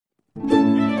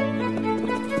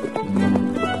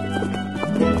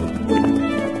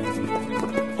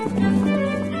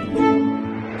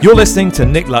You're listening to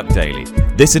Nick Luck Daily.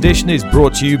 This edition is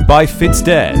brought to you by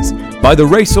FitzDares, by the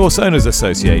Racehorse Owners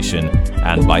Association,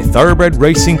 and by Thoroughbred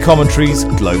Racing Commentary's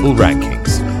Global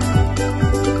Rankings.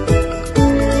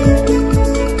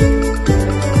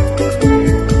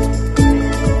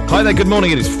 Hi there, good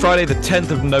morning. It is Friday the 10th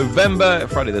of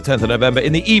November.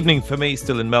 In the evening for me,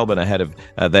 still in Melbourne ahead of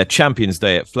their Champions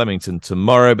Day at Flemington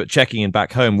tomorrow, but checking in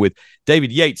back home with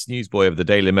David Yates, newsboy of the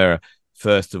Daily Mirror,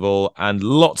 first of all, and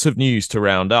lots of news to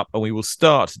round up. And we will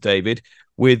start, David,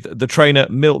 with the trainer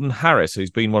Milton Harris, who's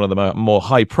been one of the more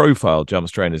high-profile jumps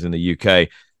trainers in the UK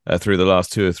through the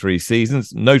last 2 or 3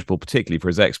 seasons, notable particularly for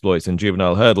his exploits in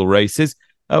juvenile hurdle races.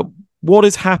 What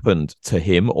has happened to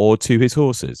him or to his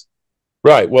horses?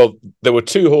 Right, well, there were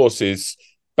 2 horses,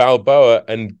 Balboa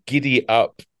and Giddy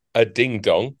Up a Ding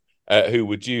Dong, who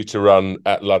were due to run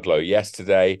at Ludlow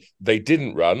yesterday. They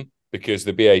didn't run because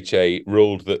the BHA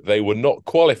ruled that they were not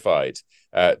qualified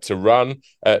to run.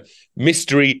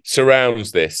 Mystery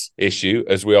surrounds this issue,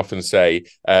 as we often say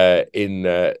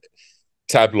in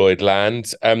tabloid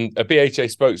land. A BHA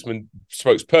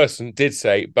spokesperson did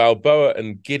say Balboa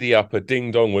and Giddy Up a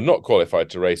Ding Dong were not qualified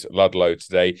to race at Ludlow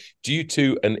today due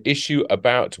to an issue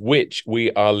about which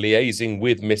we are liaising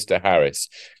with Mr. Harris.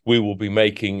 We will be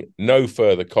making no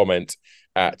further comment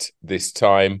at this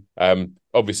time.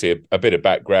 Obviously, a bit of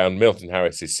background. Milton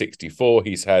Harris is 64.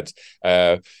 He's had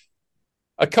a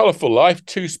colourful life,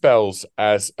 2 spells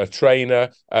as a trainer.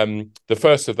 The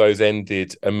first of those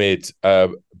ended amid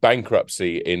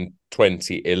bankruptcy in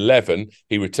 2011.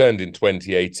 He returned in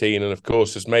 2018 and, of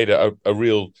course, has made a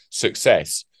real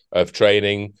success of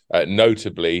training,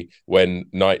 notably when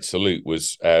Knight Salute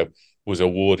was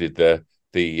awarded the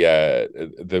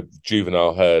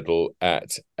juvenile hurdle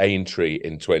at Aintree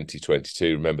in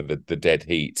 2022. Remember the dead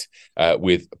heat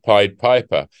with Pied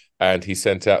Piper, and he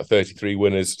sent out 33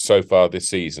 winners so far this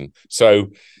season. So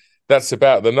that's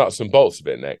about the nuts and bolts of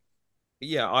it, Nick.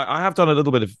 Yeah, I have done a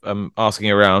little bit of asking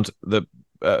around. The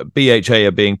BHA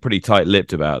are being pretty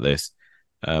tight-lipped about this.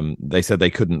 They said they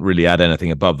couldn't really add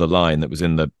anything above the line that was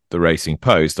in the Racing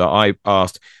Post. I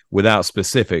asked, without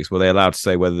specifics, were they allowed to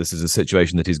say whether this is a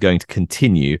situation that is going to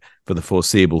continue for the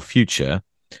foreseeable future?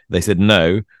 They said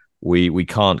no, we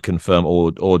can't confirm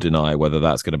or deny whether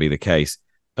that's going to be the case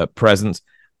at present.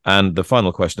 And the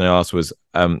final question I asked was,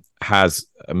 has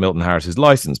Milton Harris's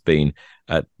license been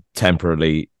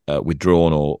temporarily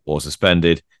withdrawn or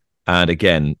suspended? And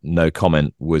again, no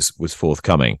comment was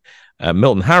forthcoming.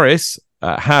 Milton Harris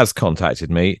has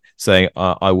contacted me saying,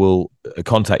 I will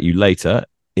contact you later.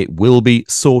 It will be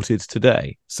sorted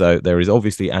today. So there is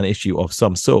obviously an issue of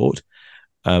some sort.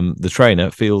 The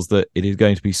trainer feels that it is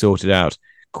going to be sorted out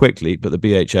quickly, but the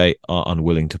BHA are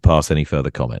unwilling to pass any further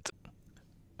comment.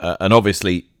 And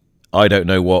obviously, I don't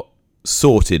know what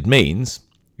sorted means.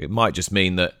 It might just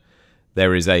mean that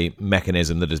there is a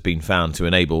mechanism that has been found to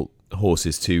enable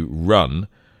horses to run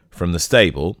from the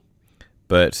stable,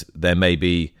 but there may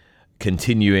be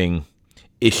continuing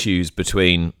issues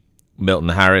between Milton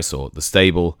Harris or the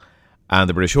stable and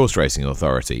the British Horse Racing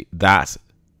Authority. That,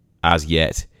 as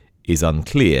yet, is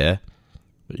unclear.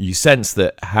 You sense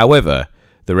that, however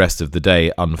the rest of the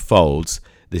day unfolds,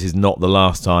 this is not the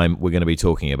last time we're going to be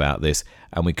talking about this,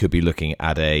 and we could be looking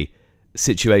at a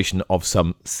situation of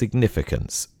some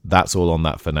significance. That's all on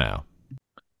that for now.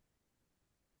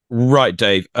 Right,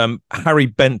 Dave. Harry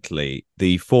Bentley,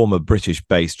 the former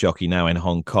British-based jockey now in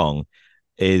Hong Kong,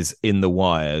 is in the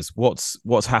wires.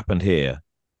 What's happened here?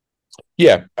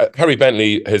 Yeah, Harry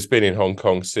Bentley has been in Hong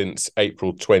Kong since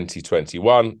April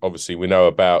 2021. Obviously, we know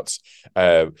about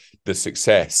the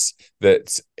success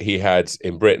that he had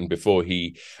in Britain before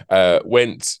he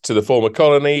went to the former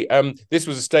colony. This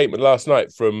was a statement last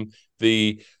night from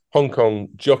the Hong Kong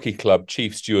Jockey Club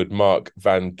Chief Steward Mark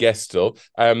Van Gestel.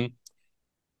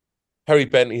 Harry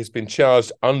Bentley has been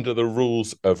charged under the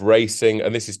rules of racing,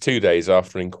 and this is 2 days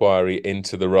after inquiry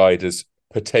into the rider's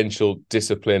potential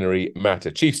disciplinary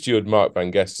matter. Chief Steward Mark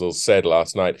Van Gestel said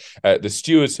last night, the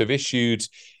stewards have issued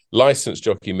licensed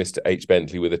jockey Mr. H.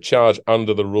 Bentley with a charge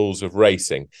under the rules of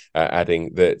racing,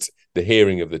 adding that the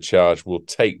hearing of the charge will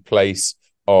take place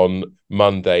on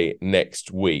Monday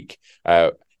next week.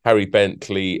 Harry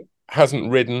Bentley hasn't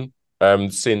ridden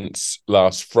since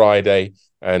last Friday,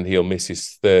 and he'll miss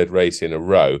his 3rd race in a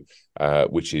row,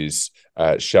 which is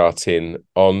Sha Tin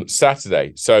on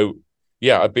Saturday. So,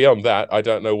 yeah, beyond that, I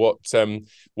don't know what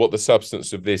the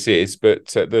substance of this is, but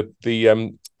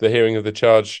the hearing of the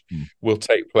charge will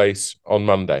take place on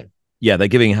Monday. Yeah, they're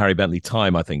giving Harry Bentley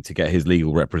time, I think, to get his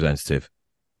legal representative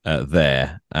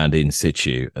there and in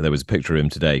situ. There was a picture of him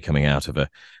today coming out of a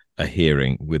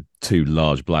hearing with 2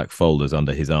 large black folders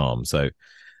under his arm. So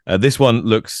This one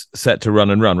looks set to run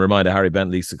and run. Reminder, Harry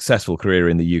Bentley's successful career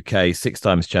in the UK, 6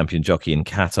 times champion jockey in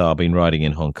Qatar, been riding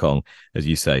in Hong Kong, as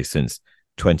you say, since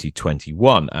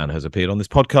 2021, and has appeared on this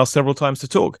podcast several times to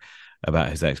talk about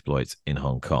his exploits in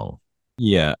Hong Kong.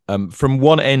 Yeah, from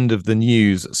one end of the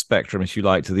news spectrum, if you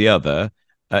like, to the other,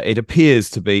 it appears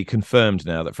to be confirmed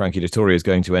now that Frankie Dettori is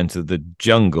going to enter the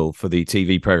jungle for the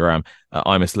TV programme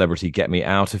I'm a Celebrity, Get Me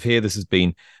Out of Here. This has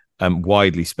been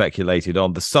widely speculated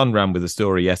on. The Sun ran with the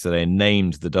story yesterday and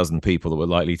named the dozen people that were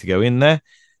likely to go in there.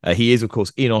 He is, of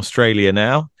course, in Australia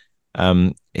now.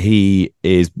 He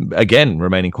is, again,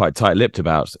 remaining quite tight-lipped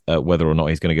about whether or not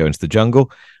he's going to go into the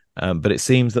jungle. But it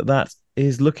seems that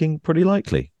is looking pretty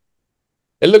likely.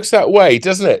 It looks that way,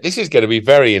 doesn't it? This is going to be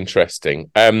very interesting.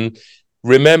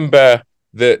 Remember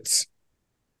that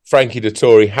Frankie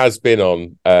Dettori has been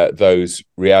on those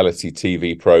reality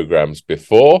TV programs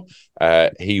before.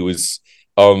 He was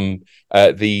on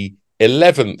the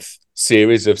 11th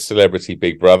series of Celebrity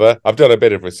Big Brother. I've done a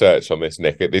bit of research on this,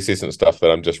 Nick. This isn't stuff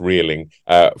that I'm just reeling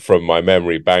from my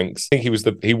memory banks. I think he was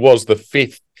the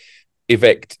 5th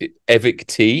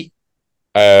evictee.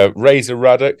 Razor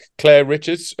Ruddock, Claire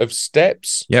Richards of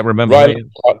Steps. Yeah, remember.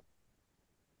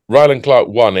 Rylan Clark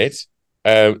won it.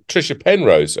 Trisha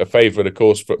Penrose, a favourite, of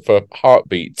course, for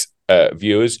Heartbeat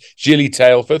viewers. Gilly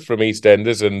Tailforth from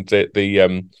EastEnders and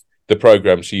the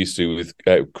programme she used to with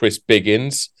Chris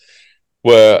Biggins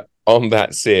were on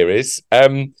that series.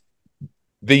 As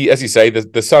you say,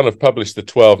 the Sun have published the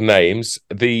 12 names.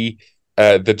 The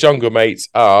Jungle Mates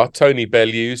are Tony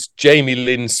Bellews, Jamie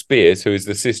Lynn Spears, who is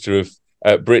the sister of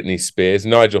Britney Spears,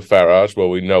 Nigel Farage, well,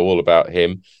 we know all about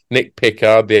him, Nick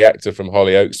Pickard, the actor from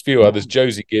Hollyoaks, few others,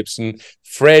 Josie Gibson,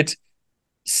 Fred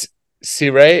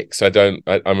Siraix,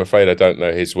 I'm afraid I don't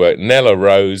know his work, Nella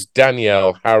Rose,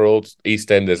 Danielle Harold,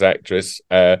 EastEnders actress,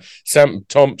 Sam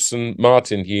Thompson,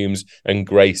 Martin Humes, and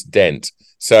Grace Dent.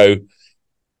 So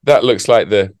that looks like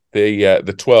the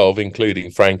 12,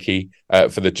 including Frankie,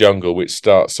 for the Jungle, which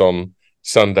starts on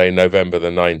Sunday, November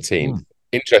the 19th.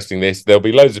 Interesting this. There'll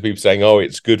be loads of people saying, oh,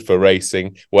 it's good for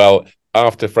racing. Well,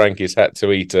 after Frankie's had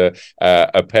to eat a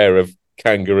pair of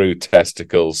kangaroo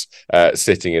testicles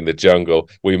sitting in the jungle,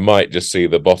 we might just see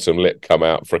the bottom lip come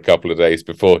out for a couple of days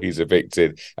before he's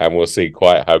evicted, and we'll see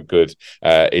quite how good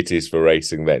it is for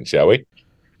racing then, shall we?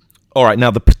 All right,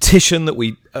 now the petition that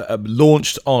we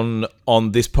launched on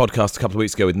this podcast a couple of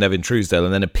weeks ago with Nevin Truesdale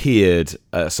and then appeared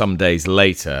some days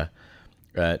later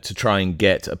to try and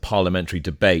get a parliamentary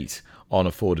debate on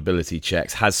affordability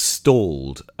checks has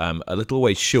stalled a little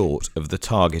way short of the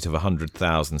target of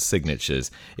 100,000 signatures.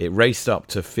 It raced up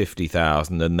to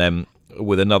 50,000 and then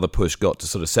with another push got to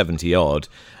sort of 70 odd,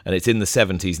 and it's in the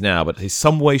 70s now, but it's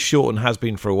some way short and has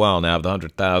been for a while now of the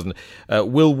 100,000.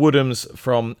 Will Woodhams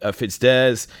from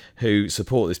FitzDares, who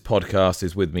support this podcast,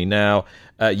 is with me now.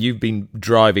 You've been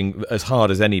driving as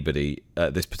hard as anybody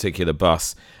this particular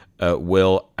bus,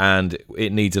 Will, and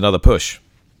it needs another push.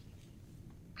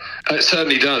 It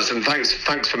certainly does, and thanks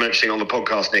for mentioning on the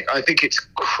podcast, Nick. I think it's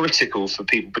critical for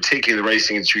people, particularly in the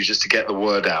racing industry, just to get the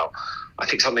word out. I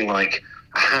think something like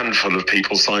a handful of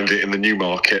people signed it in the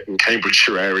Newmarket and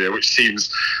Cambridgeshire area, which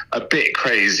seems a bit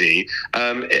crazy.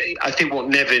 I think what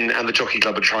Nevin and the Jockey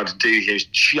Club are trying to do here is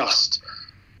just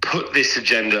put this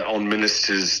agenda on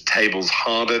ministers' tables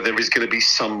harder. There is going to be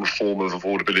some form of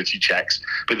affordability checks,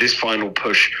 but this final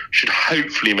push should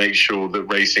hopefully make sure that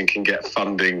racing can get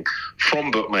funding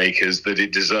from bookmakers that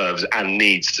it deserves and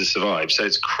needs to survive. So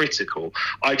it's critical.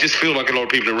 I just feel like a lot of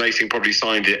people in racing probably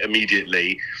signed it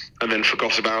immediately and then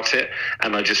forgot about it.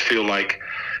 And I just feel like,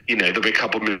 there'll be a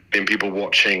couple million people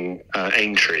watching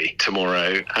Aintree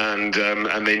tomorrow,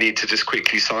 and they need to just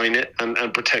quickly sign it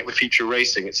and protect the future of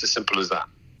racing. It's as simple as that.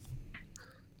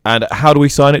 And how do we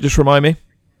sign it? Just remind me.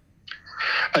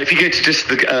 If you go to just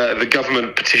the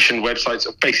government petition websites,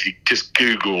 basically just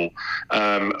Google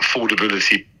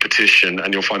affordability petition,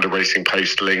 and you'll find a Racing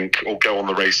Post link, or go on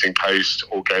the Racing Post,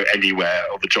 or go anywhere,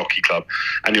 or the Jockey Club,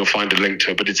 and you'll find a link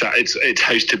to it. But it's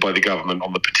hosted by the government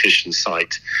on the petition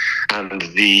site, and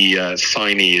the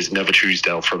signee is Nevin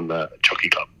Truesdale from the Jockey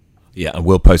Club. Yeah, and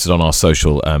we'll post it on our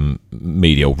social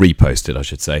media, or repost it, I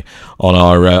should say, on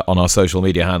our social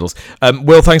media handles.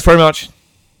 Will, thanks very much.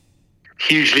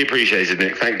 Hugely appreciated,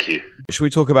 Nick. Thank you. Should we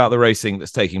talk about the racing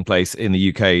that's taking place in the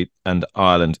UK and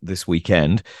Ireland this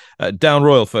weekend? Down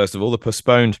Royal, first of all, the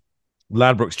postponed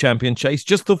Ladbrokes Champion Chase,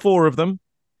 just the 4 of them,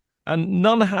 and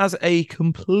none has a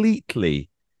completely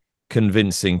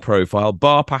convincing profile,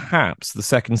 bar perhaps the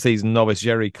second season novice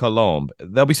Gerri Colombe.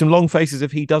 There'll be some long faces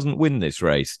if he doesn't win this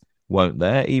race, won't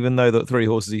there? Even though the 3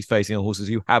 horses he's facing are horses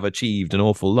who have achieved an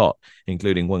awful lot,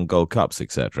 including won Gold Cups,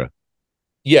 etc.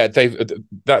 Yeah,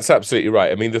 that's absolutely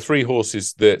right. I mean, the three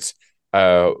horses that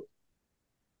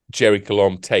Gerri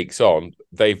Colombe takes on,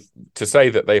 to say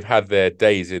that they've had their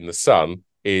days in the sun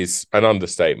is an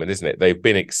understatement, isn't it? They've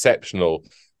been exceptional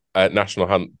national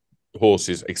hunt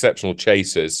horses, exceptional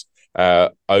chasers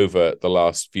over the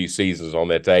last few seasons on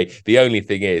their day. The only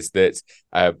thing is that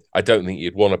I don't think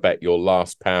you'd want to bet your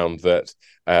last pound that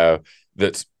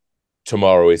that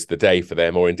tomorrow is the day for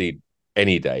them, or indeed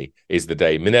any day is the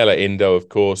day. Minella Indo, of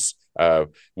course,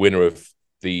 winner of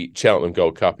the Cheltenham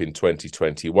Gold Cup in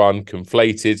 2021,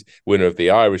 Conflated, winner of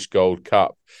the Irish Gold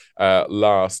Cup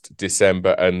last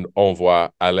December, and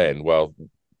Envoi Allen. Well,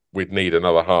 we'd need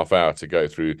another half hour to go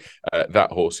through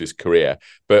that horse's career.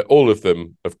 But all of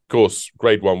them, of course,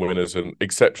 Grade 1 winners and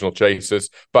exceptional chasers.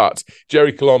 But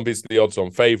Gerri Colombe is the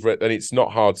odds-on favourite, and it's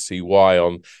not hard to see why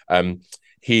on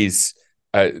his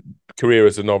career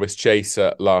as a novice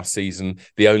chaser last season.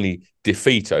 The only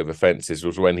defeat over fences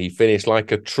was when he finished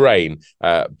like a train,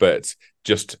 but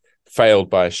just failed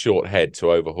by a short head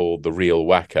to overhaul the real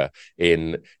whacker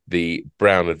in the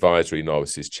Brown Advisory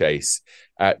Novices Chase.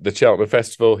 At the Cheltenham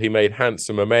Festival, he made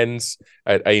handsome amends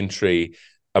at Aintree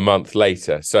a month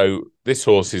later. So this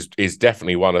horse is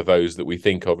definitely one of those that we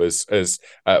think of as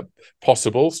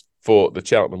possibles for the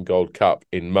Cheltenham Gold Cup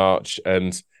in March.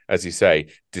 And as you say,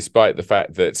 despite the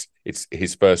fact that it's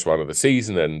his first run of the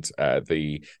season and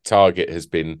the target has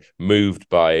been moved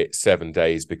by 7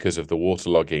 days because of the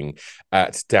waterlogging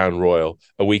at Down Royal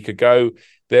a week ago,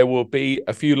 there will be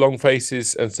a few long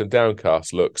faces and some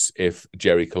downcast looks if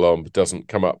Gerri Colombe doesn't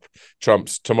come up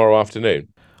trumps tomorrow afternoon.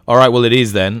 All right, well, it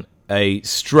is then a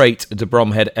straight de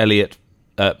Bromhead Elliott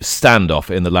standoff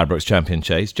in the Ladbrokes Champion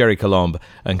Chase. Gerri Colombe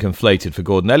and Conflated for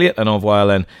Gordon Elliott, and Envoi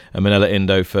Allen and Minella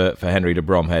Indo for Henry de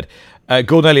Bromhead.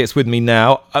 Gordon Elliott's with me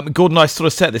now. Gordon, I sort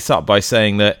of set this up by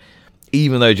saying that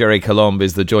even though Gerri Colombe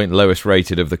is the joint lowest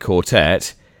rated of the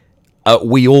quartet,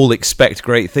 we all expect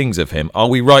great things of him. Are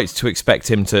we right to expect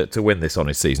him to win this on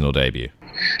his seasonal debut?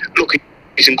 Look,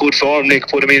 he's in good form,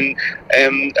 Nick, but I mean,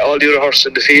 all the other horses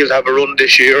in the field have a run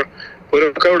this year. But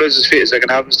if Coward is as fit as I can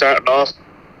have him starting off,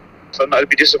 I'd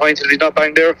be disappointed if he's not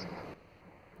bang there.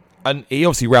 And he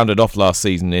obviously rounded off last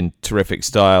season in terrific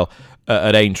style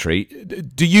at Aintree.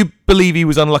 Do you believe he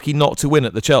was unlucky not to win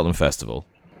at the Cheltenham Festival?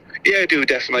 Yeah, I do,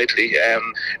 definitely.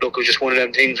 Look, it was just one of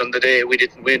them things on the day we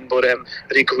didn't win, but I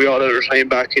think if we all had our time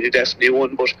back, he'd have definitely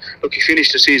won. But look, he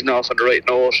finished the season off on the right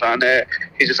note, and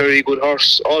he's a very good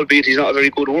horse, albeit he's not a very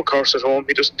good workhorse at home.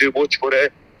 He doesn't do much, but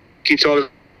keeps all his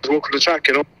work on the track,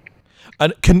 you know.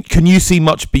 And can you see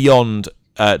much beyond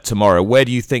tomorrow? Where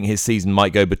do you think his season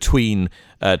might go between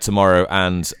tomorrow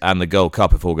and the Gold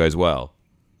Cup if all goes well?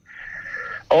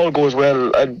 All goes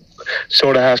well, I'd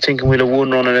sort of have thinking we'll have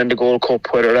one run and then the Gold Cup,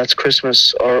 whether that's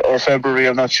Christmas or February,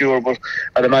 I'm not sure, but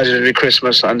I'd imagine it'll be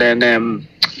Christmas and then on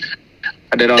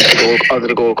to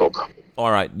the Gold Cup.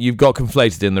 All right, you've got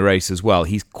Conflated in the race as well.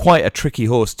 He's quite a tricky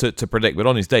horse to predict, but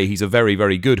on his day, he's a very,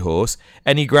 very good horse.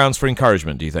 Any grounds for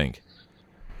encouragement, do you think?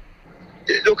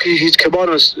 Look, he's come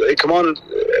on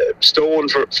stone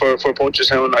for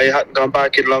Punchestown. I hadn't gone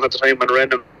back in long at the time when I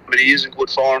ran him. I mean, he is in good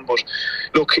form, but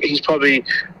look, he's probably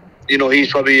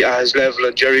at his level,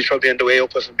 and Gerry's probably on the way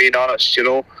up, if I'm being honest,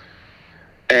 but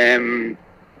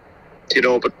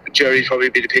Gerry's probably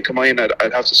be the pick of mine, I'd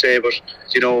have to say. But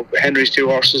Henry's two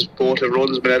horses both have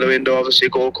runs. Minella Indo, obviously a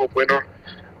Gold Cup winner,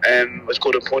 was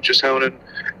good in Punchestown,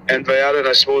 and Vialan,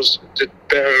 I suppose the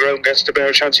better ground gets the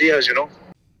better chance he has,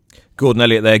 Gordon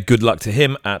Elliott there, good luck to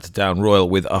him at Down Royal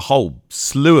with a whole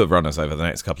slew of runners over the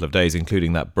next couple of days,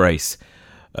 including that brace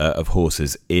of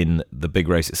horses in the big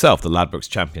race itself, the Ladbrokes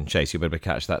Champion Chase. You'll be able to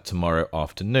catch that tomorrow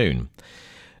afternoon.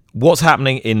 What's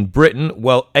happening in Britain?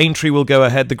 Well, Aintree will go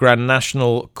ahead. The Grand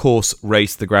National course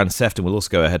race, the Grand Sceptre, will also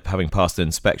go ahead, having passed an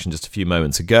inspection just a few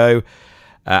moments ago.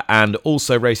 And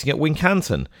also racing at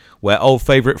Wincanton, where old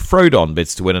favourite Frodon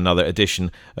bids to win another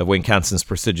edition of Wincanton's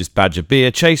prestigious Badger Beer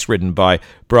Chase, ridden by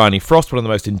Bryony Frost, one of the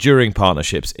most enduring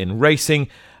partnerships in racing.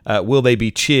 Will they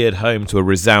be cheered home to a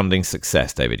resounding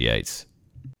success, David Yates?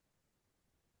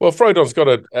 Well, Frodon's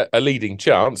got a leading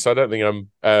chance. I don't think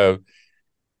I'm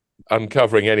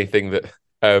uncovering anything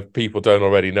that people don't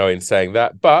already know in saying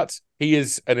that, but he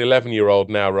is an 11-year-old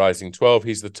now, rising 12.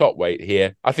 He's the top weight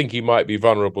here. I think he might be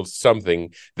vulnerable to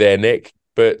something there, Nick,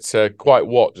 but quite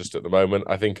what just at the moment,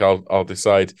 I think I'll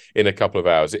decide in a couple of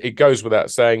hours. It goes without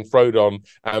saying, Frodon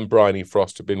and Bryony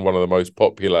Frost have been one of the most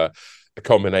popular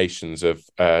combinations of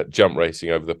jump racing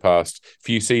over the past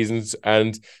few seasons,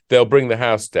 and they'll bring the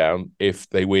house down if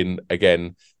they win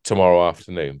again tomorrow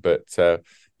afternoon. But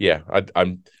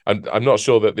I'm not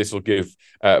sure that this will give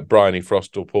Bryony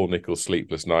Frost or Paul Nicholls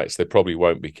sleepless nights. They probably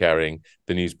won't be carrying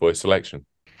the Newsboys selection.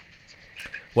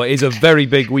 Well, it is a very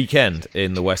big weekend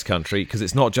in the West Country because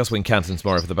it's not just Wincanton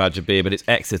tomorrow for the Badger Beer, but it's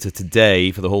Exeter today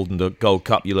for the Holden Gold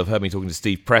Cup. You'll have heard me talking to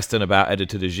Steve Preston about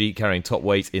Editor de Gite carrying top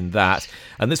weight in that.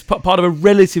 And this part of a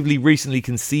relatively recently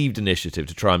conceived initiative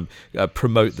to try and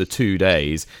promote the 2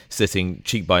 days, sitting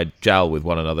cheek by jowl with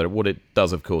one another. What it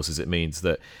does, of course, is it means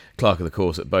that Clerk of the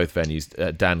Course at both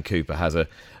venues, Dan Cooper, has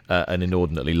an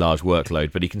inordinately large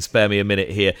workload, but he can spare me a minute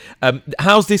here.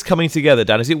 How's this coming together,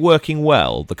 Dan? Is it working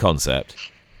well, the concept?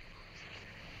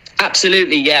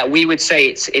 Absolutely, yeah. We would say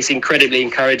it's incredibly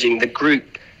encouraging. The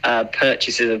group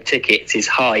purchases of tickets is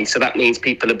high, so that means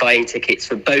people are buying tickets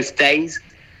for both days.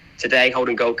 Today,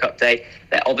 Holden Gold Cup Day,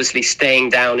 they're obviously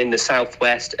staying down in the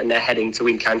southwest and they're heading to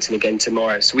Wincanton again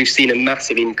tomorrow. So we've seen a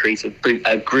massive increase of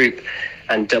group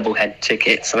and double head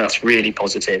tickets, and that's really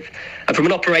positive. And from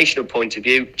an operational point of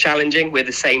view, challenging. We're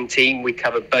the same team. We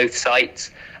cover both sites,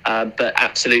 but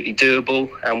absolutely doable,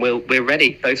 and we're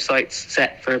ready. Both sites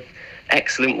set for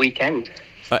excellent weekend.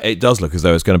 It does look as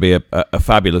though it's going to be a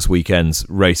fabulous weekend's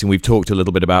racing. We've talked a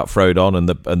little bit about Frodon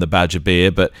and the Badger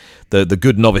Beer, but the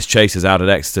good novice chasers out at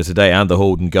Exeter today and the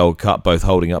Holden Gold Cup both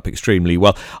holding up extremely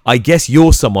well. I guess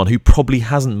you're someone who probably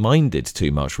hasn't minded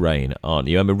too much rain, aren't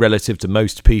you? I mean, relative to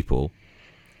most people.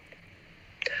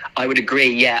 I would agree,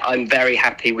 yeah. I'm very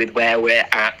happy with where we're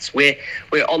at. We're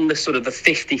on the sort of the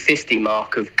 50-50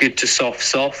 mark of good to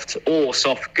soft, or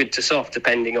soft, good to soft,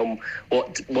 depending on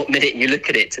what minute you look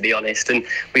at it, to be honest. And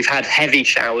we've had heavy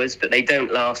showers, but they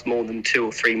don't last more than 2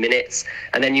 or 3 minutes.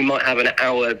 And then you might have an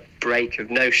hour break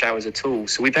of no showers at all.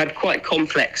 So we've had quite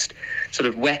complex sort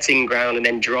of wetting ground and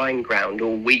then drying ground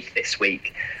all week this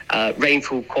week.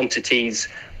 Rainfall quantities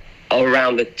are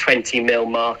around the 20 mil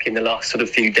mark in the last sort of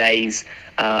few days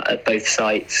at both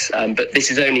sites. But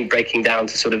this is only breaking down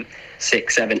to sort of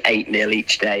 6, 7, 8 mil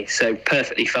each day. So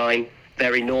perfectly fine,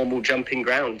 very normal jumping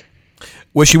ground.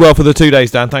 Wish you well for the 2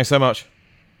 days, Dan. Thanks so much.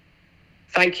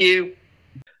 Thank you.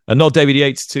 A nod, David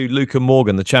Yates, to Luca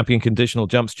Morgan, the champion conditional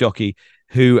jumps jockey,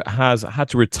 who has had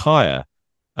to retire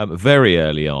very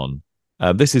early on.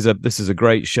 This is a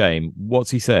great shame. What's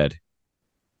he said?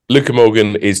 Luca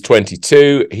Morgan is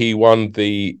 22. He won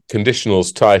the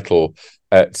conditionals title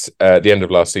at the end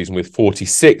of last season with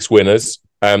 46 winners.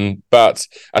 But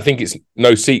I think it's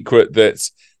no secret that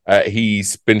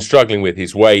he's been struggling with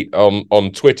his weight.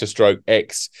 On Twitter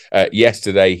 /X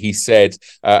yesterday, he said,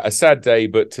 a sad day,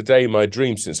 but today my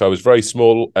dream since I was very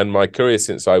small and my career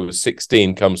since I was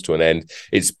 16 comes to an end.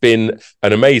 It's been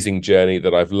an amazing journey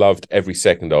that I've loved every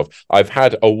second of. I've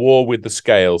had a war with the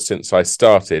scale since I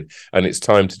started, and it's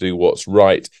time to do what's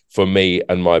right for me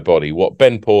and my body. What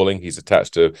Ben Pauling, he's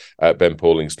attached to Ben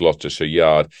Pauling's Gloucestershire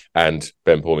Yard, and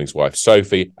Ben Pauling's wife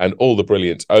Sophie, and all the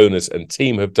brilliant owners and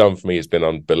team have done for me has been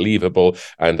unbelievable,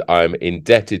 and I'm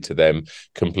indebted to them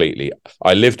completely.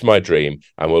 I lived my dream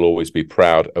and will always be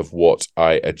proud of what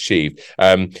I achieved.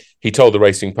 He told the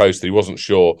Racing Post that he wasn't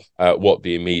sure what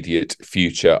the immediate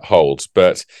future holds,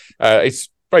 but it's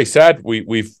very sad.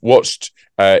 We've watched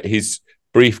his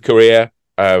brief career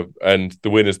and the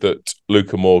winners that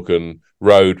Luca Morgan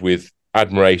rode with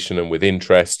admiration and with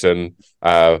interest, and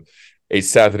it's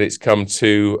sad that it's come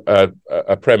to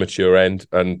a premature end.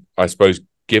 And I suppose,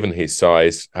 given his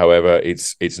size, however,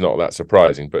 it's not that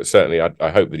surprising. But certainly, I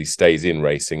hope that he stays in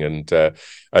racing and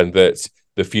that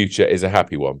the future is a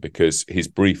happy one, because his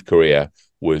brief career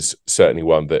was certainly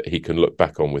one that he can look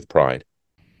back on with pride.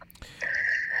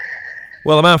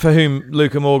 Well, the man for whom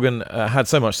Luca Morgan had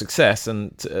so much success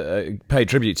and paid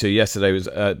tribute to yesterday was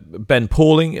Ben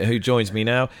Pauling, who joins me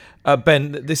now.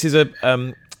 Ben, this is a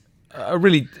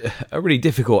really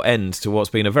difficult end to what's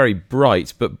been a very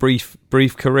bright but brief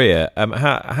career.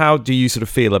 How do you sort of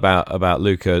feel about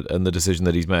Luca and the decision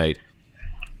that he's made?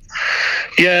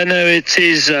 Yeah, no, it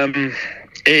is.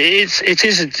 It's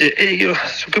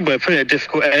a good way of putting it, a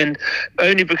difficult end,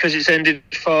 only because it's ended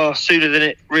far sooner than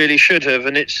it really should have,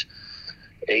 and it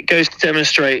goes to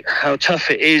demonstrate how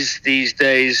tough it is these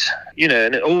days,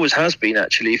 and it always has been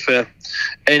actually for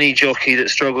any jockey that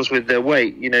struggles with their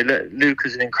weight.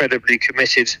 Luca's an incredibly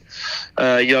committed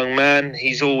young man.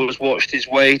 He's always watched his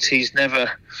weight. He's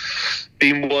never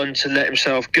been one to let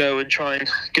himself go and try and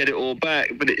get it all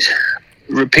back, but it's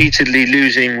repeatedly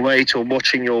losing weight or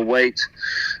watching your weight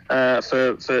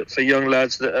for young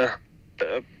lads that are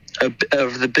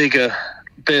of the bigger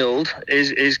build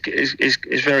is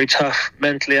very tough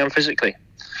mentally and physically.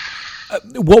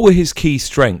 What were his key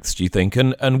strengths, do you think,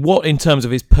 and what, in terms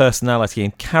of his personality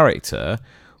and character,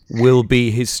 will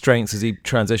be his strengths as he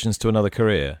transitions to another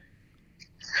career?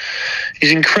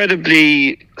 he's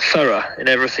incredibly thorough in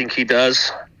everything he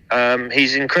does.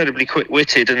 He's incredibly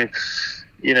quick-witted and,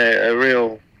 a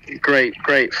real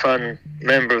great fun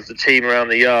member of the team around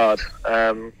the yard.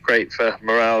 Great for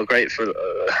morale, great for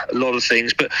a lot of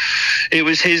things. But it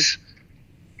was his.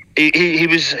 He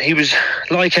was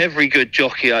like every good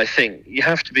jockey. I think you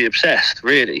have to be obsessed.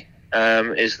 Really,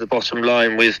 is the bottom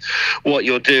line with what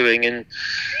you're doing, and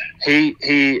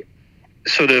he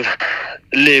sort of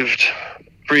lived,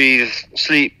 breathed,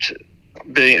 slept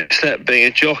being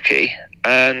a jockey,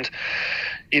 and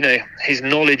his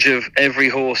knowledge of every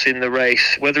horse in the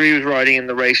race, whether he was riding in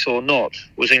the race or not,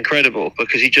 was incredible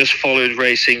because he just followed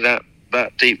racing that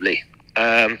deeply.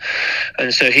 And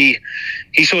so he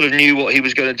sort of knew what he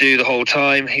was going to do the whole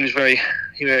time. He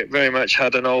very much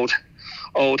had an old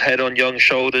head on young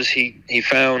shoulders. He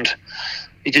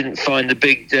didn't find the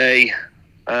big day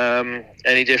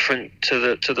any different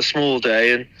to the small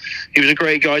day, and he was a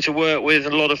great guy to work with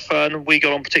and a lot of fun. We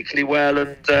got on particularly well,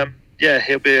 and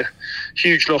he'll be a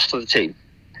huge loss to the team.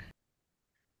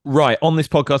 Right, on this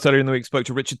podcast earlier in the week, spoke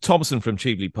to Richard Thompson from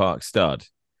Cheveley Park Stud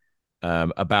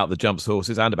about the jumps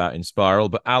horses and about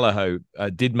Inspiral, but Allaho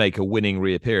did make a winning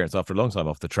reappearance after a long time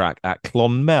off the track at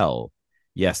Clonmel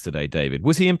yesterday. David,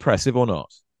 was he impressive or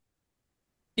not?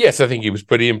 Yes, I think he was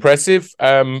pretty impressive.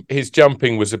 His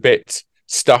jumping was a bit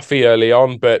stuffy early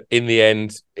on, but in the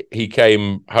end, he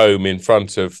came home in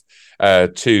front of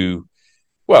two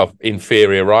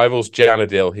inferior rivals.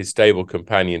 Janadil, his stable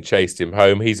companion, chased him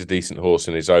home. He's a decent horse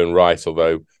in his own right,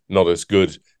 although not as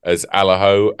good as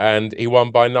Allaho, and he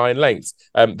won by 9 lengths.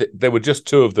 There were just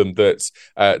 2 of them that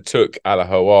took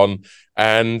Allaho on,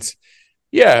 and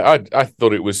I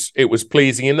thought it was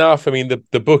pleasing enough. I mean,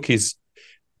 the bookies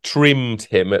trimmed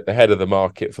him at the head of the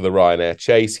market for the Ryanair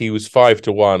Chase. He was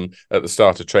 5-1 at the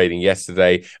start of trading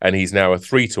yesterday, and he's now a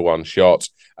 3-1 shot.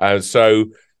 And so,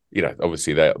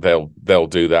 obviously they'll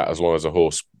do that as long as a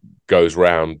horse goes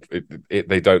round.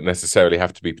 They don't necessarily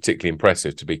have to be particularly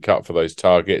impressive to be cut for those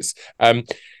targets.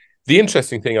 The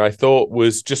interesting thing I thought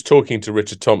was just talking to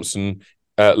Richard Thompson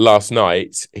last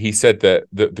night. He said that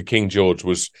the King George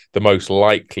was the most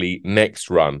likely next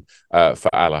run for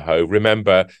Allaho.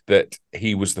 Remember that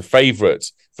he was the favourite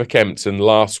for Kempton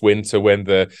last winter when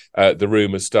the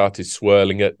rumours started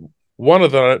swirling at one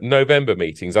of the November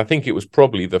meetings. I think it was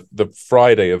probably the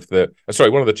Friday of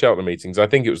one of the Cheltenham meetings. I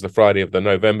think it was the Friday of the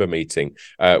November meeting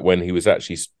when he was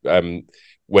actually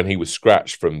when he was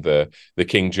scratched from the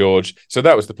King George. So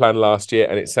that was the plan last year,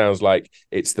 and it sounds like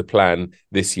it's the plan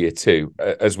this year too.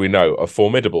 As we know, a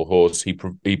formidable horse. He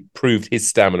proved his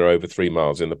stamina over 3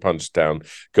 miles in the Punchestown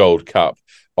Gold Cup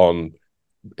on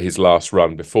his last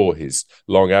run before his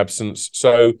long absence.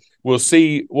 So we'll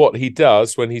see what he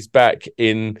does when he's back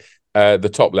in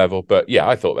the top level. But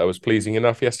I thought that was pleasing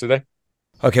enough yesterday.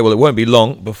 Okay, well, it won't be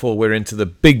long before we're into the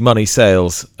big money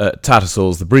sales at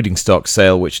Tattersalls, the breeding stock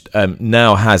sale, which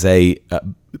now has a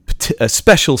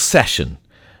special session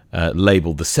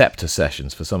labelled the Sceptre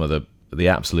sessions for some of the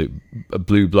absolute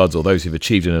blue bloods or those who've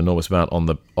achieved an enormous amount on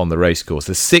the racecourse.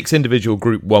 There's 6 individual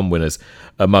Group 1 winners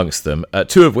amongst them,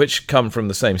 2 of which come from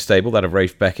the same stable, that of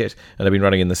Rafe Beckett, and have been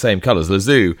running in the same colours,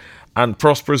 Lezoo and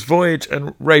Prosperous Voyage,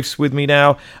 and Rafe's with me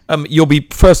now. You'll be,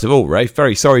 first of all, Rafe,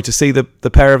 very sorry to see the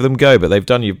pair of them go, but they've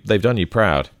done you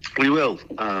proud. We will,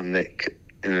 Nick.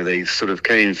 They sort of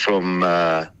came from.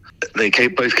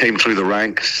 Both came through the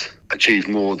ranks, achieved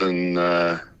more than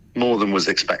was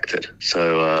expected.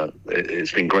 So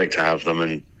it's been great to have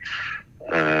them,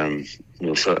 and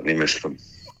we'll certainly miss them.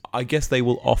 I guess they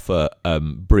will offer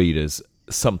breeders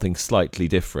something slightly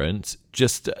different.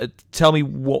 Just tell me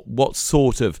what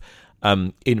sort of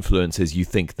influences you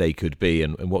think they could be,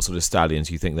 and what sort of stallions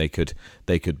you think they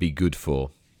could be good for.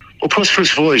 Well,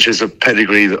 Prosperous Voyage is a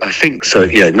pedigree that I think so.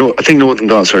 Yeah, I think Northern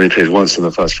Dancer only appeared once in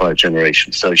the first 5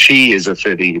 generations. So she is a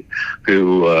filly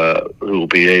who will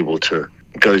be able to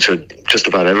go to just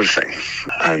about everything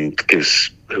and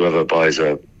gives whoever buys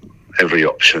her every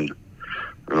option.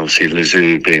 And obviously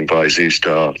Lezoo, being by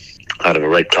Zoostar out of a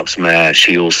Red Club's mare,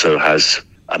 she also has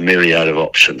a myriad of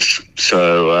options.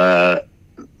 So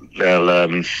they're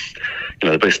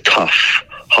both tough,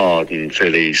 hardened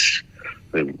fillies,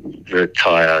 very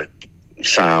tired,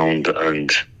 sound,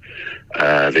 and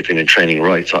they've been in training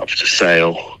right up to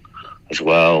sale as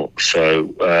well.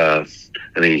 So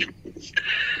any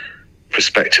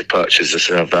prospective purchasers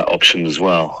have that option as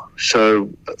well. So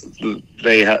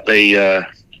they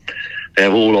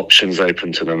have all options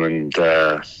open to them, and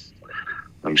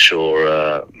I'm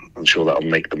sure that'll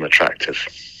make them attractive.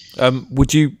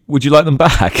 Would you like them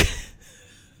back?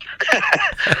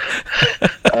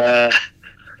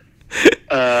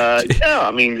 Yeah,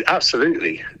 I mean,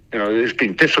 absolutely. it's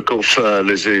been difficult for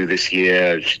Lezoo this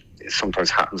year. It sometimes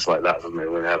happens like that, doesn't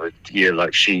it? When they have a year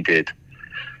like she did.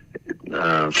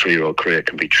 3-year-old career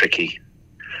can be tricky.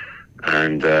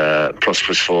 And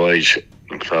Prosperous Voyage,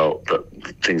 felt that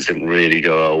things didn't really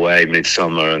go our way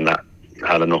midsummer, and that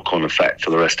had a knock-on effect for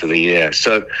the rest of the year.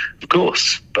 So, of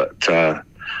course, but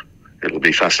it'll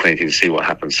be fascinating to see what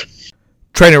happens.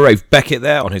 Trainer Rafe Beckett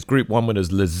there on his Group 1 winners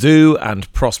Lezoo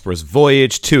and Prosperous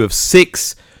Voyage, 2 of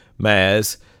 6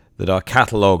 mares that are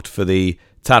catalogued for the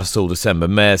Tattersalls December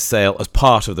mares sale as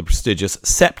part of the prestigious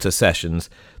Sceptre sessions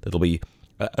that'll be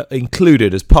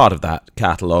included as part of that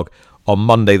catalogue on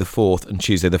Monday the 4th and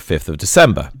Tuesday the 5th of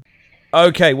December.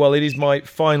 Okay, well, it is my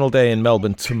final day in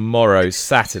Melbourne tomorrow,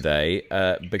 Saturday,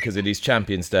 because it is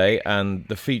Champions Day, and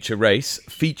the feature race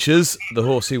features the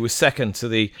horse who was second to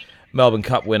the Melbourne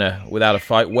Cup winner without a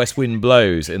fight, West Wind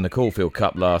Blows, in the Caulfield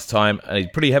Cup last time, and he's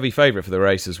a pretty heavy favourite for the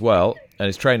race as well, and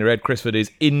his trainer, Ed Crisford,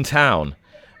 is in town.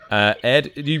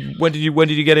 Ed, when did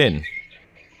you get in?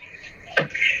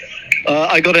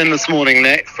 I got in this morning,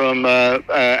 Nick, from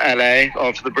LA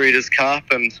after the Breeders' Cup,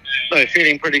 and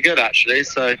feeling pretty good, actually,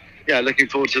 so... yeah, looking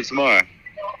forward to tomorrow.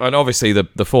 And obviously,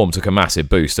 the form took a massive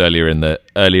boost earlier in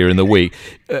the week.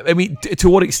 I mean, to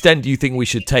what extent do you think we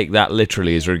should take that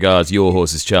literally as regards your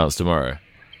horse's chance tomorrow?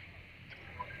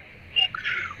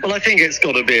 Well, I think it's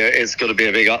got to be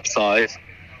a big upside.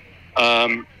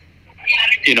 I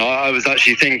was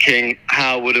actually thinking,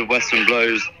 how would a West Wind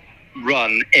Blows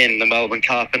run in the Melbourne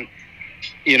Cup? And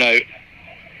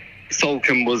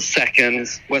Salcombe was second.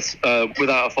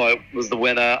 Without a Fight was the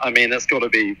winner. I mean, that's got to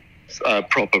be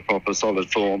proper solid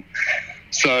form.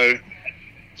 So,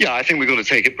 yeah, I think we've got to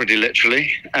take it pretty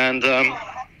literally. And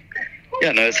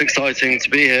it's exciting to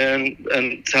be here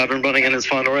and to have him running in his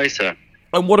final race here.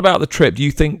 And what about the trip? Do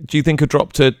you think a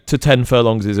drop to 10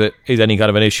 furlongs is any kind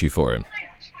of an issue for him?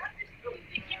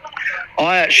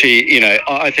 I actually,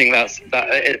 I think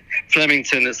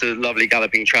Flemington is a lovely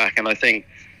galloping track, and I think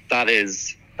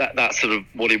that's sort of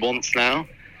what he wants now.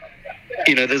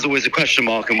 There's always a question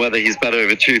mark on whether he's better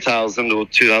over 2,000 or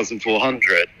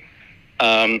 2,400.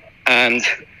 But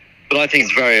I think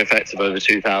he's very effective over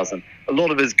 2,000. A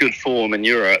lot of his good form in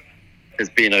Europe has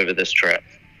been over this trip.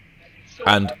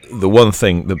 And the one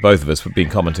thing that both of us have been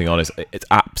commenting on is it's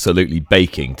absolutely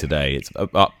baking today. It's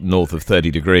up north of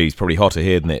 30 degrees, probably hotter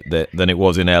here than it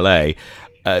was in LA.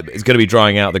 It's going to be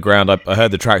drying out the ground. I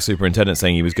heard the track superintendent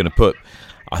saying he was going to put,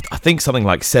 I think, something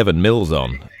like 7 mils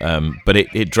on, but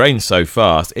it drains so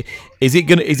fast. Is it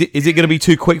going to be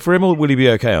too quick for him, or will he be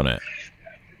okay on it?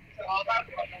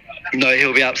 No,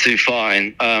 he'll be absolutely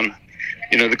fine.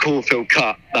 The Caulfield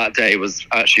Cup that day was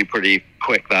actually pretty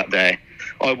quick that day.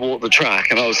 I walked the track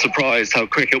and I was surprised how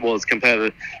quick it was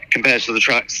compared to the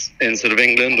tracks in sort of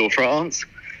England or France.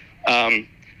 And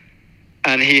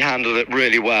he handled it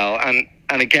really well. And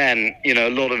again, a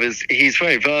lot of he's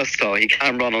very versatile. He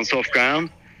can run on soft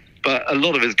ground, but a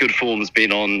lot of his good form's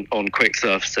been on quick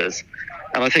surfaces.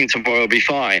 And I think tomorrow will be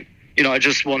fine. I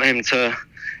just want him to,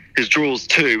 his draws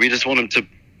too, we just want him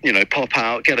to, pop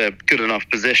out, get a good enough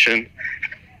position.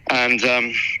 And,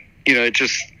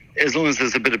 just as long as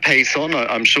there's a bit of pace on,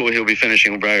 I'm sure he'll be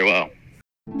finishing very well.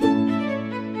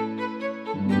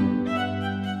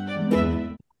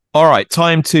 All right,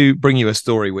 time to bring you a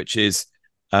story which is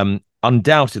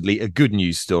undoubtedly a good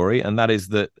news story, and that is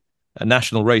that a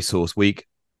National Racehorse Week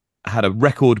had a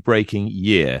record-breaking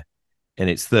year in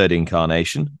its third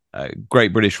incarnation.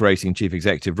 Great British Racing Chief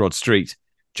Executive Rod Street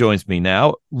joins me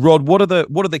now. Rod, what are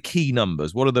the key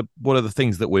numbers? What are the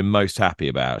things that we're most happy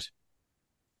about?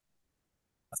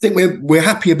 I think we're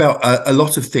happy about a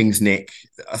lot of things, Nick.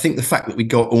 I think the fact that we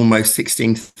got almost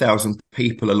 16,000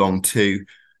 people along to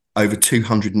over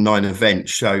 209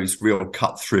 events shows real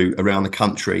cut through around the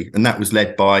country, and that was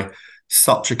led by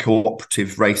such a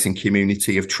cooperative racing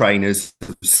community of trainers,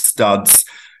 of studs,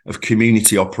 of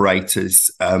community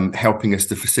operators, helping us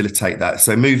to facilitate that.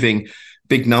 So moving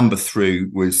big number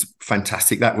through was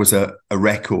fantastic. That was a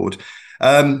record.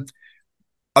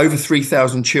 Over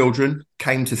 3,000 children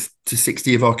came to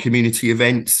 60 of our community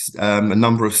events, a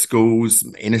number of schools,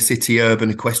 inner city, urban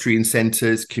equestrian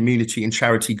centres, community and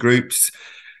charity groups.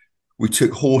 We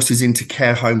took horses into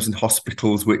care homes and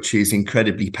hospitals, which is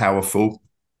incredibly powerful.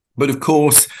 But of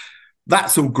course,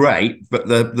 that's all great. But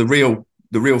the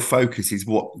real focus is,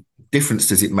 what difference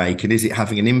does it make, and is it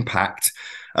having an impact?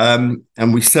 And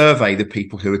we survey the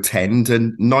people who attend,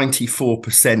 and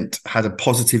 94% had a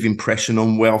positive impression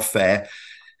on welfare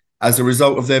as a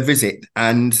result of their visit.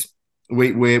 And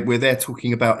we're there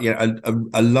talking about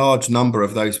a large number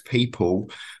of those people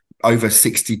over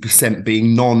 60%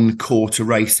 being non-core to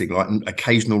racing, like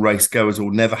occasional race goers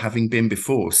or never having been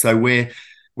before. So we're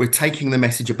taking the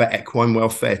message about equine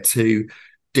welfare to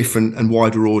different and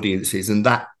wider audiences, and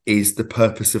that is the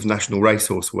purpose of National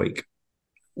Racehorse Week.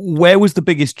 Where was the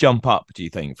biggest jump up, do you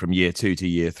think, from year 2 to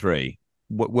year 3?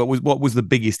 What was the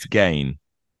biggest gain?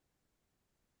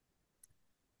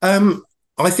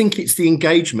 I think it's the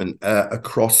engagement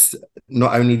across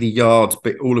not only the yards,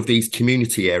 but all of these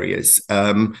community areas.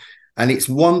 And it's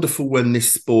wonderful when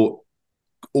this sport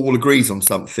all agrees on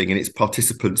something and its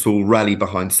participants all rally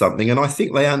behind something. And I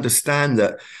think they understand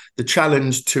that the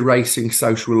challenge to racing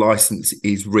social license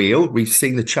is real. We've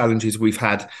seen the challenges we've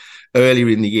had earlier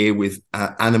in the year with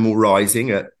Animal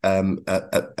Rising at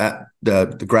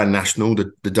the Grand National,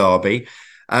 the Derby.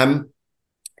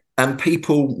 And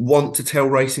people want to tell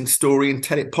racing story and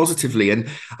tell it positively. And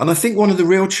I think one of the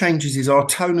real changes is our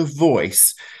tone of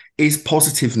voice is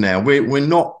positive now. We're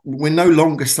no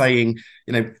longer saying,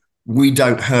 we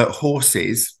don't hurt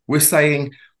horses. We're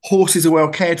saying horses are well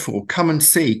cared for. Come and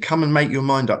see, come and make your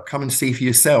mind up, come and see for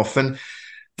yourself. And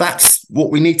that's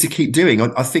what we need to keep doing.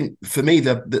 I think for me,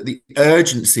 the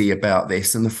urgency about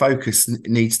this and the focus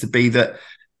needs to be that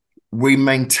we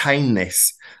maintain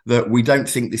this, that we don't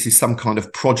think this is some kind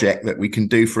of project that we can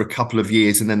do for a couple of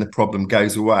years and then the problem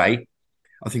goes away.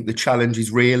 I think the challenge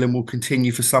is real and will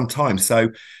continue for some time. So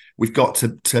we've got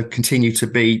to continue to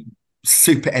be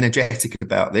super energetic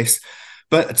about this.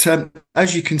 But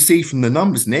as you can see from the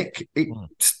numbers, Nick,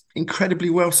 it's incredibly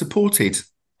well supported.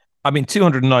 I mean,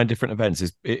 209 different events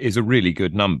is a really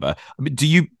good number. I mean, do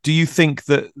you think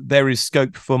that there is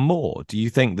scope for more? Do you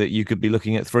think that you could be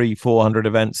looking at 300-400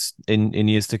 events in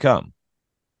years to come?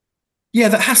 Yeah,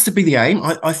 that has to be the aim.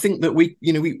 I think that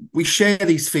we share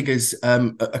these figures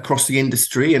across the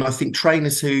industry, and I think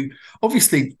trainers who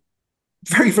obviously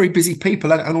very, very busy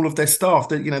people and all of their staff,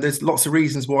 that there's lots of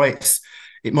reasons why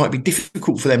it might be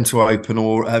difficult for them to open,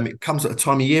 or it comes at a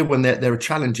time of year when there are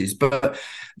challenges, but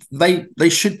they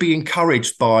should be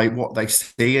encouraged by what they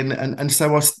see. And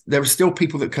so there are still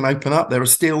people that can open up. There are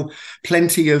still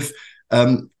plenty of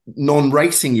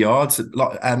non-racing yards,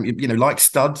 like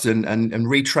studs and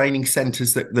retraining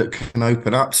centres that can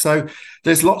open up. So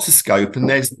there's lots of scope, and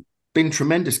there's been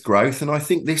tremendous growth, and I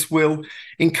think this will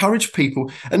encourage people.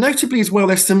 And notably as well,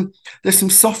 there's some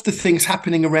softer things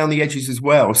happening around the edges as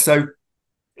well. So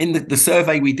in the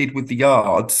survey we did with the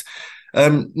yards,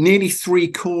 nearly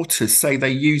 3/4 say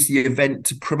they use the event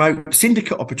to promote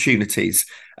syndicate opportunities,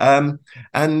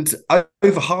 and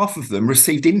over half of them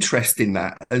received interest in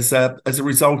that as a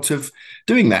result of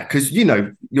doing that. Because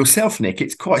yourself, Nick,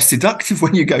 it's quite seductive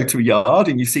when you go to a yard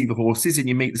and you see the horses and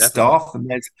you meet the staff, and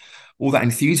there's all that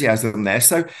enthusiasm there.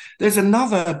 So there's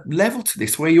another level to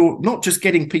this where you're not just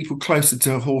getting people closer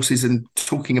to horses and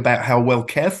talking about how well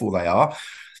careful they are.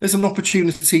 There's an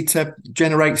opportunity to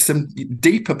generate some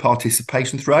deeper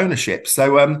participation through ownership.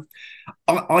 So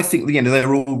I think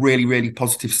they're all really, really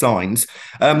positive signs.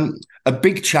 A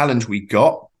big challenge we've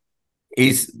got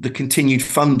is the continued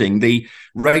funding. The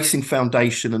Racing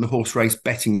Foundation and the Horse Race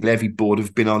Betting Levy Board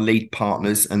have been our lead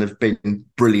partners and have been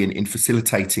brilliant in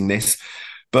facilitating this.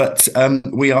 But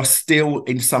we are still,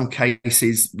 in some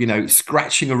cases,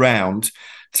 scratching around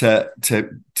to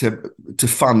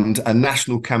fund a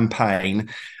national campaign,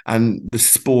 and the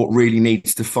sport really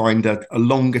needs to find a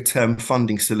longer term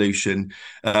funding solution,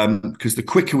 because the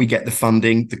quicker we get the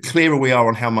funding, the clearer we are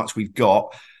on how much we've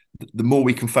got, the more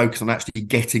we can focus on actually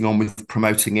getting on with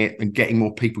promoting it and getting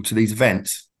more people to these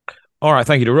events. All right,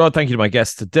 thank you to Rod. Thank you to my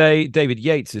guest today. David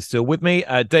Yates is still with me.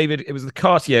 David, it was the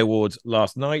Cartier Awards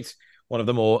last night, one of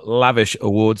the more lavish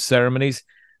awards ceremonies.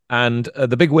 And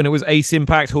the big winner was Ace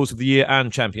Impact, Horse of the Year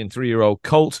and Champion 3-year-old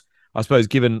Colt. I suppose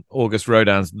given August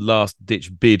Rodin's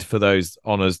last-ditch bid for those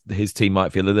honours, his team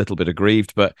might feel a little bit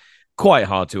aggrieved, but quite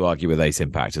hard to argue with Ace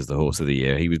Impact as the Horse of the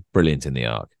Year. He was brilliant in the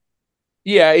Arc.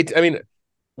 Yeah,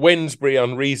 Wednesbury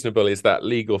unreasonable is that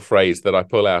legal phrase that I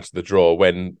pull out of the drawer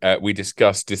when we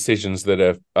discuss decisions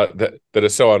that are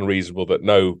so unreasonable that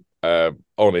no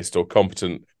honest or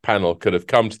competent panel could have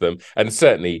come to them. And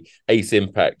certainly Ace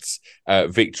Impact's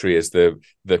victory as the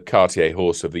Cartier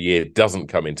Horse of the Year doesn't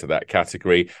come into that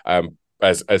category.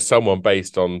 As someone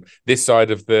based on this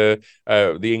side of the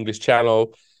English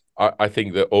Channel, I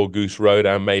think that Auguste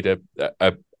Rodin made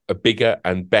a bigger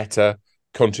and better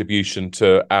contribution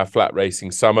to our flat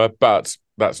racing summer, but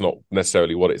that's not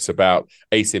necessarily what it's about.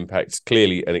 Ace Impact's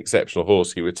clearly an exceptional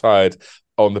horse. He retired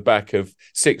on the back of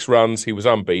 6 runs. He was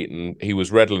unbeaten. He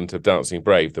was redolent of Dancing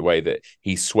Brave, the way that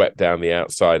he swept down the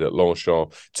outside at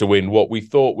Longchamp to win what we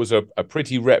thought was a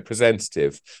pretty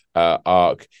representative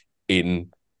arc in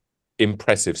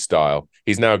impressive style.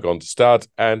 He's now gone to stud,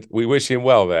 and we wish him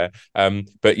well there.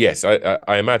 But yes,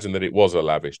 I imagine that it was a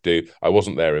lavish do. I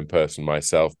wasn't there in person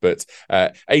myself, but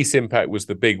Ace Impact was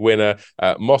the big winner.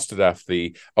 Mostadaf,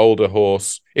 the older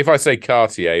horse. If I say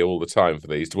Cartier all the time for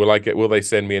these, will they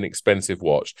send me an expensive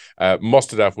watch?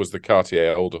 Mostadaf was the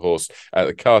Cartier older horse.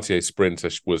 The Cartier Sprinter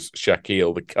was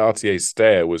Shaquille. The Cartier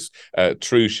Stair was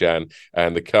Trushan,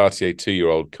 and the Cartier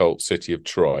 2-year-old colt City of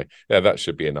Troy. Yeah, that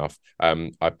should be enough.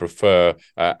 I prefer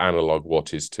analog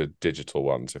watches to digital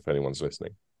ones, if anyone's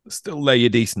listening. Still lay your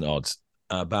decent odds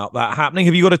about that happening.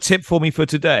 Have you got a tip for me for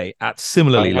today at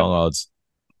similarly long odds?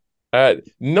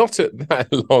 Not at that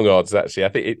long odds, actually. I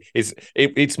think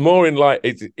it's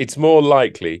more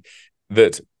likely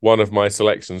that one of my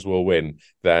selections will win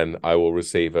than I will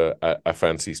receive a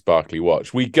fancy sparkly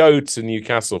watch. We go to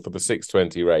Newcastle for the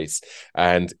 6:20 race,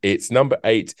 and it's number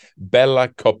 8, Bella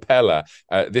Copella.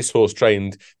 This horse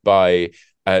trained by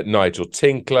Nigel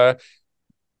Tinkler,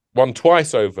 won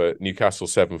twice over Newcastle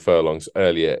 7 furlongs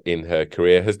earlier in her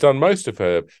career, has done most of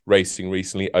her racing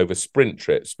recently over sprint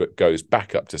trips, but goes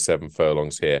back up to 7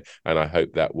 furlongs here, and I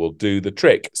hope that will do the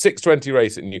trick. 6:20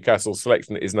 race at Newcastle.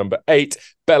 Selection is number 8,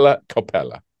 Bella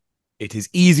Copella. It is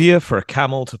easier for a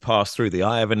camel to pass through the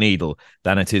eye of a needle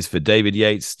than it is for David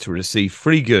Yates to receive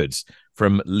free goods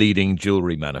from leading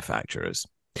jewellery manufacturers.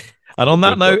 And on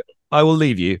that note, I will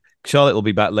leave you. Charlotte will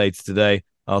be back later today.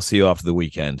 I'll see you after the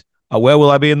weekend. Where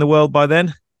will I be in the world by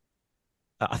then?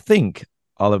 I think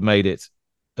I'll have made it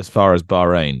as far as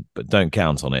Bahrain, but don't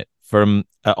count on it. From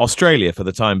Australia for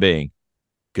the time being,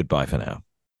 goodbye for now.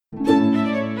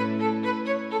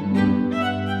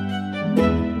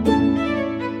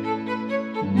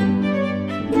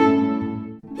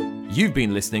 You've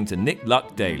been listening to Nick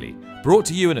Luck Daily, brought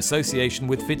to you in association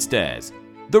with FitzDares,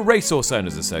 the Racehorse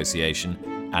Owners Association,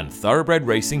 and Thoroughbred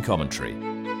Racing Commentary.